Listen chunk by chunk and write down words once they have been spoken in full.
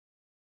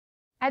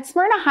At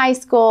Smyrna High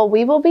School,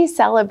 we will be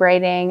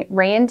celebrating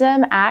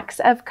random acts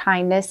of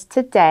kindness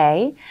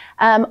today.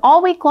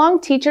 All week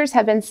long, teachers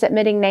have been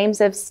submitting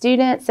names of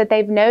students that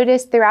they've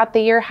noticed throughout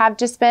the year have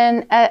just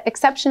been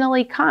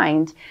exceptionally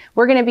kind.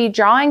 We're going to be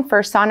drawing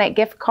for Sonic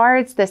gift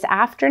cards this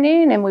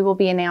afternoon, and we will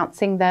be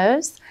announcing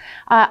those.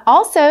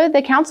 Also,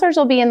 the counselors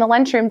will be in the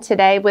lunchroom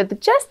today with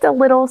just a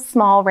little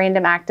small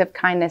random act of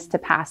kindness to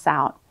pass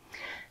out.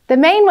 The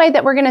main way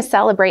that we're going to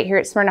celebrate here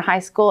at Smyrna High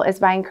School is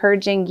by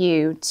encouraging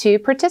you to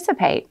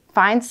participate.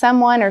 Find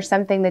someone or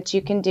something that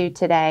you can do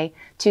today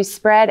to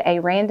spread a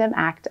random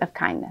act of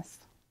kindness.